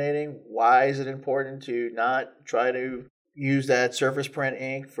laminating? Why is it important to not try to use that surface print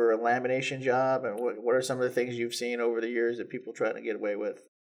ink for a lamination job? And what are some of the things you've seen over the years that people try to get away with?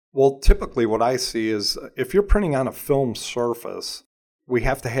 Well, typically what I see is if you're printing on a film surface, we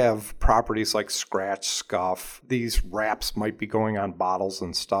have to have properties like scratch, scuff. These wraps might be going on bottles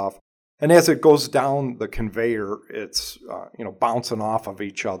and stuff. And as it goes down the conveyor, it's bouncing off of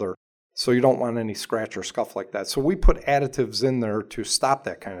each other. So you don't want any scratch or scuff like that. So we put additives in there to stop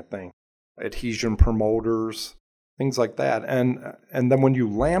that kind of thing. Adhesion promoters, things like that. And then when you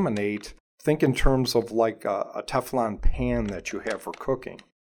laminate, think in terms of like a Teflon pan that you have for cooking.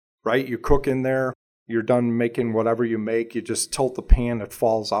 Right? You cook in there, you're done making whatever you make, you just tilt the pan, it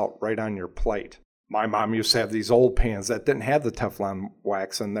falls out right on your plate. My mom used to have these old pans that didn't have the Teflon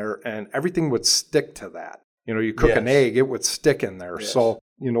wax in there, and everything would stick to that. You cook an egg, it would stick in there. Yes. So,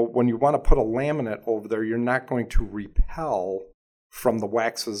 when you want to put a laminate over there, you're not going to repel from the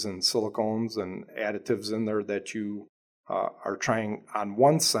waxes and silicones and additives in there that you are trying, on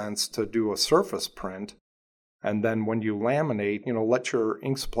one sense, to do a surface print. And then when you laminate, let your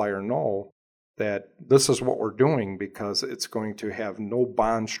ink supplier know that this is what we're doing because it's going to have no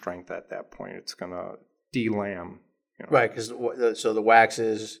bond strength at that point. It's going to delam. Right, because so the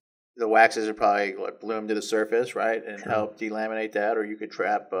waxes are probably bloom to the surface, right, and help delaminate that. Or you could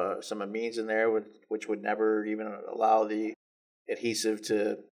trap some amines in there, which would never even allow the adhesive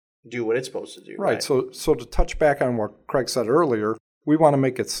to do what it's supposed to do. Right. So to touch back on what Craig said earlier, we want to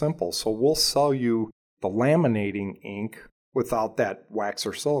make it simple. So we'll sell you the laminating ink without that wax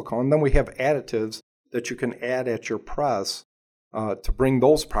or silicone. Then we have additives that you can add at your press to bring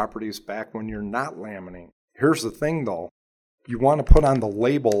those properties back when you're not laminating. Here's the thing, though. You want to put on the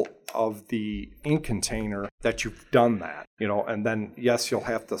label of the ink container that you've done that, and then, yes, you'll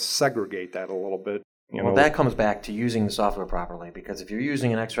have to segregate that a little bit. Well, that comes back to using the software properly, because if you're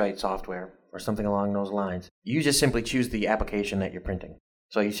using an X-Rite software or something along those lines, you just simply choose the application that you're printing.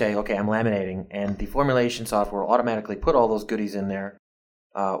 So you say, okay, I'm laminating, and the formulation software will automatically put all those goodies in there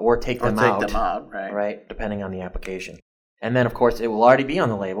or take them out, right, depending on the application. And then, of course, it will already be on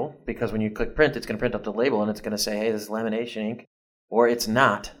the label, because when you click print, it's going to print up the label, and it's going to say, hey, this is lamination ink, or it's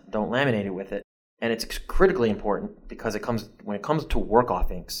not. Don't laminate it with it. And it's critically important because when it comes to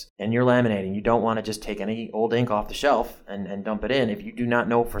work-off inks, and you're laminating, you don't want to just take any old ink off the shelf and dump it in if you do not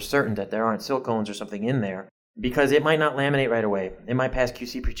know for certain that there aren't silicones or something in there. Because it might not laminate right away. It might pass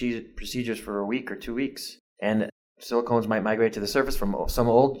QC procedures for a week or 2 weeks. And silicones might migrate to the surface from some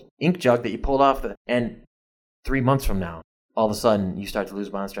old ink jug that you pulled off. And 3 months from now, all of a sudden, you start to lose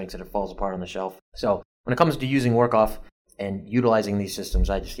bond strength and it falls apart on the shelf. So when it comes to using work-off and utilizing these systems,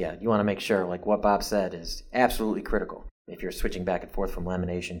 you want to make sure, like what Bob said, is absolutely critical if you're switching back and forth from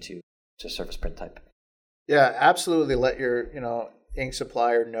lamination to to surface print type. Yeah, absolutely. Let your ink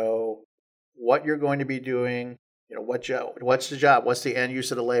supplier know what you're going to be doing. What's the job? What's the end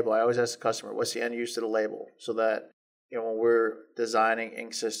use of the label? I always ask the customer, what's the end use of the label? So that when we're designing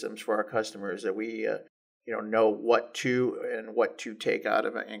ink systems for our customers, that we know what to take out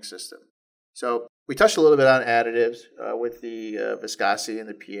of an ink system. So we touched a little bit on additives with the viscosity and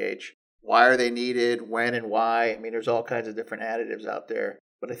the pH. Why are they needed? When and why? I mean, there's all kinds of different additives out there,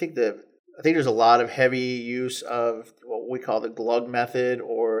 but I think there's a lot of heavy use of what we call the glug method,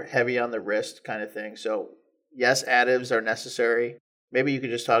 or heavy on the wrist kind of thing. So yes, additives are necessary. Maybe you could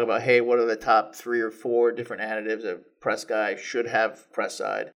just talk about, hey, what are the top 3 or 4 different additives a press guy should have press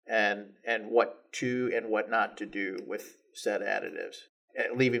side, and what to and what not to do with said additives.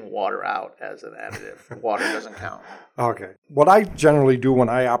 Leaving water out as an additive. Water doesn't count. Okay. What I generally do when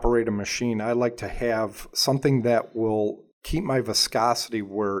I operate a machine, I like to have something that will keep my viscosity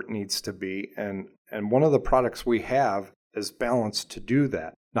where it needs to be. And one of the products we have is balanced to do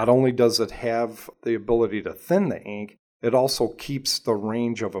that. Not only does it have the ability to thin the ink, it also keeps the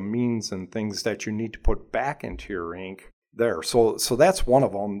range of amines and things that you need to put back into your ink there. So that's one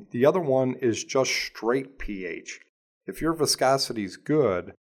of them. The other one is just straight pH. If your viscosity is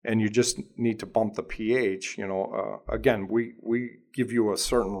good and you just need to bump the pH, again, we give you a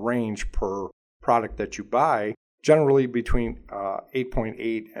certain range per product that you buy, generally between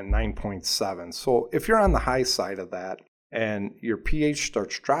 8.8 and 9.7. So if you're on the high side of that and your pH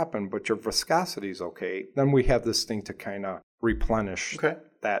starts dropping, but your viscosity is okay, then we have this thing to kind of replenish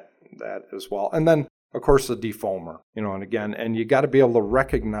that as well. And then, of course, the defoamer, and you got to be able to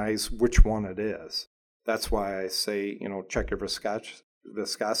recognize which one it is. That's why I say, check your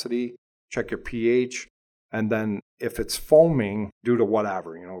viscosity, check your pH, and then if it's foaming due to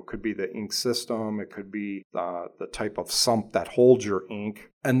whatever, it could be the ink system, it could be the type of sump that holds your ink,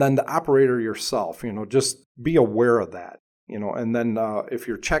 and then the operator yourself, just be aware of that, and then if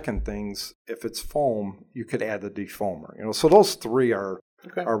you're checking things, if it's foam, you could add the defoamer, so those 3 are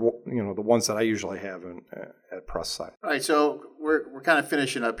the ones that I usually have at press side. All right, so we're kind of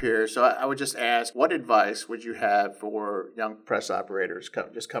finishing up here. So I would just ask, what advice would you have for young press operators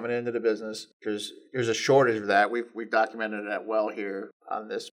just coming into the business? Because there's a shortage of that. We've documented that well here on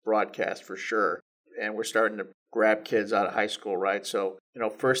this broadcast for sure, and we're starting to grab kids out of high school, right? So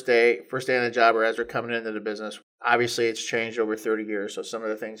first day on the job, or as we're coming into the business, obviously it's changed over 30 years. So some of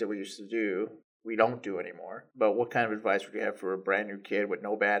the things that we used to do, we don't do anymore. But what kind of advice would you have for a brand new kid with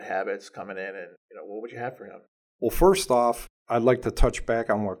no bad habits coming in, and what would you have for him? Well, first off, I'd like to touch back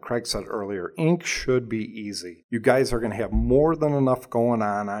on what Craig said earlier. Ink should be easy. You guys are going to have more than enough going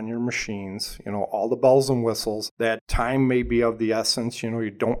on your machines, all the bells and whistles. That time may be of the essence. You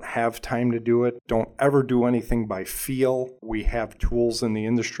don't have time to do it. Don't ever do anything by feel. We have tools in the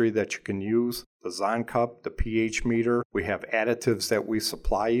industry that you can use. The Zoncup, the pH meter. We have additives that we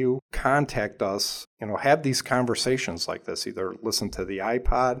supply you. Contact us, have these conversations like this. Either listen to the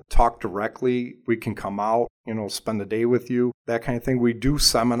iPod, talk directly. We can come out, spend a day with you, that kind of thing. We do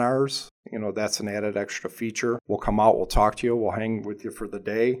seminars. That's an added extra feature. We'll come out, we'll talk to you, we'll hang with you for the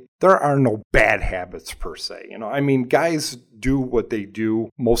day. There are no bad habits per se. Guys do what they do.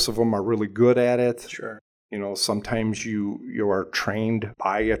 Most of them are really good at it. Sure. Sometimes you are trained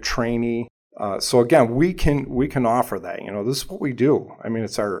by a trainee. So again, we can offer that. This is what we do.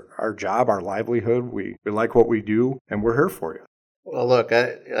 It's our job, our livelihood. We like what we do, and we're here for you. Well, look,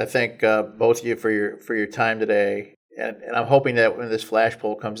 I thank both of you for your time today, and I'm hoping that when this flash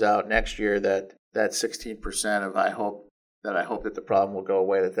poll comes out next year, that 16% of I hope that the problem will go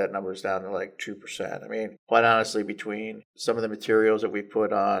away, that number is down to like 2%. Quite honestly, between some of the materials that we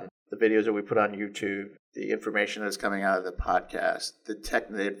put on, the videos that we put on YouTube, the information that's coming out of the podcast,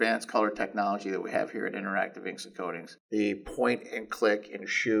 the advanced color technology that we have here at Interactive Inks and Coatings, the point and click and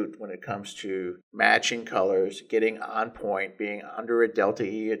shoot when it comes to matching colors, getting on point, being under a Delta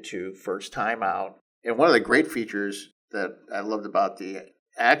E at 2, first time out. And one of the great features that I loved about the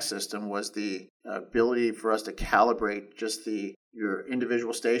AG system was the ability for us to calibrate just your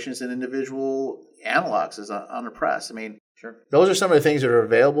individual stations and individual analogs on the press. Sure. Those are some of the things that are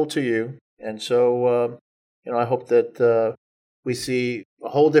available to you. And so, I hope that we see a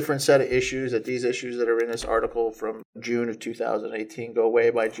whole different set of issues, that these issues that are in this article from June of 2018 go away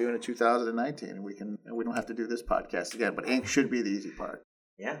by June of 2019. And we don't have to do this podcast again. But ink should be the easy part.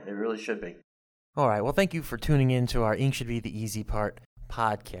 Yeah, it really should be. All right. Well, thank you for tuning in to our Ink Should Be the Easy Part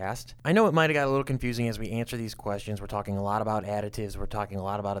podcast. I know it might have got a little confusing as we answer these questions. We're talking a lot about additives. We're talking a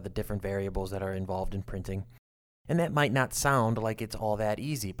lot about the different variables that are involved in printing. And that might not sound like it's all that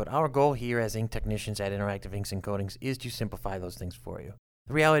easy, but our goal here as ink technicians at Interactive Inks and Coatings is to simplify those things for you.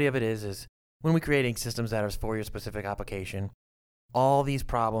 The reality of it is when we create ink systems that are for your specific application, all these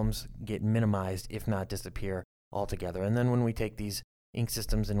problems get minimized, if not disappear altogether. And then when we take these ink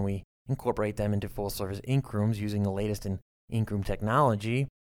systems and we incorporate them into full-service ink rooms using the latest in ink room technology,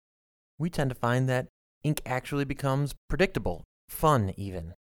 we tend to find that ink actually becomes predictable, fun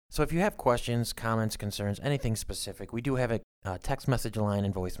even. So if you have questions, comments, concerns, anything specific, we do have a text message line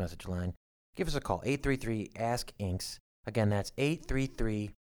and voice message line. Give us a call, 833-ASK-INKS. Again, that's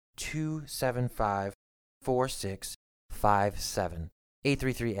 833-275-4657.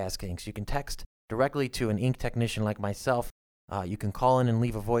 833-ASK-INKS. You can text directly to an ink technician like myself. You can call in and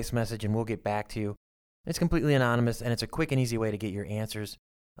leave a voice message and we'll get back to you. It's completely anonymous and it's a quick and easy way to get your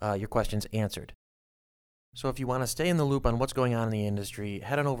questions answered. So if you want to stay in the loop on what's going on in the industry,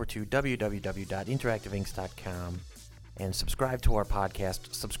 head on over to www.interactiveinks.com and subscribe to our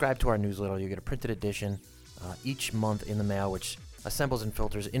podcast, subscribe to our newsletter. You get a printed edition each month in the mail, which assembles and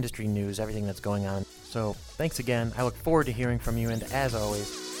filters industry news, everything that's going on. So thanks again. I look forward to hearing from you, and as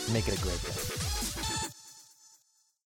always, make it a great day.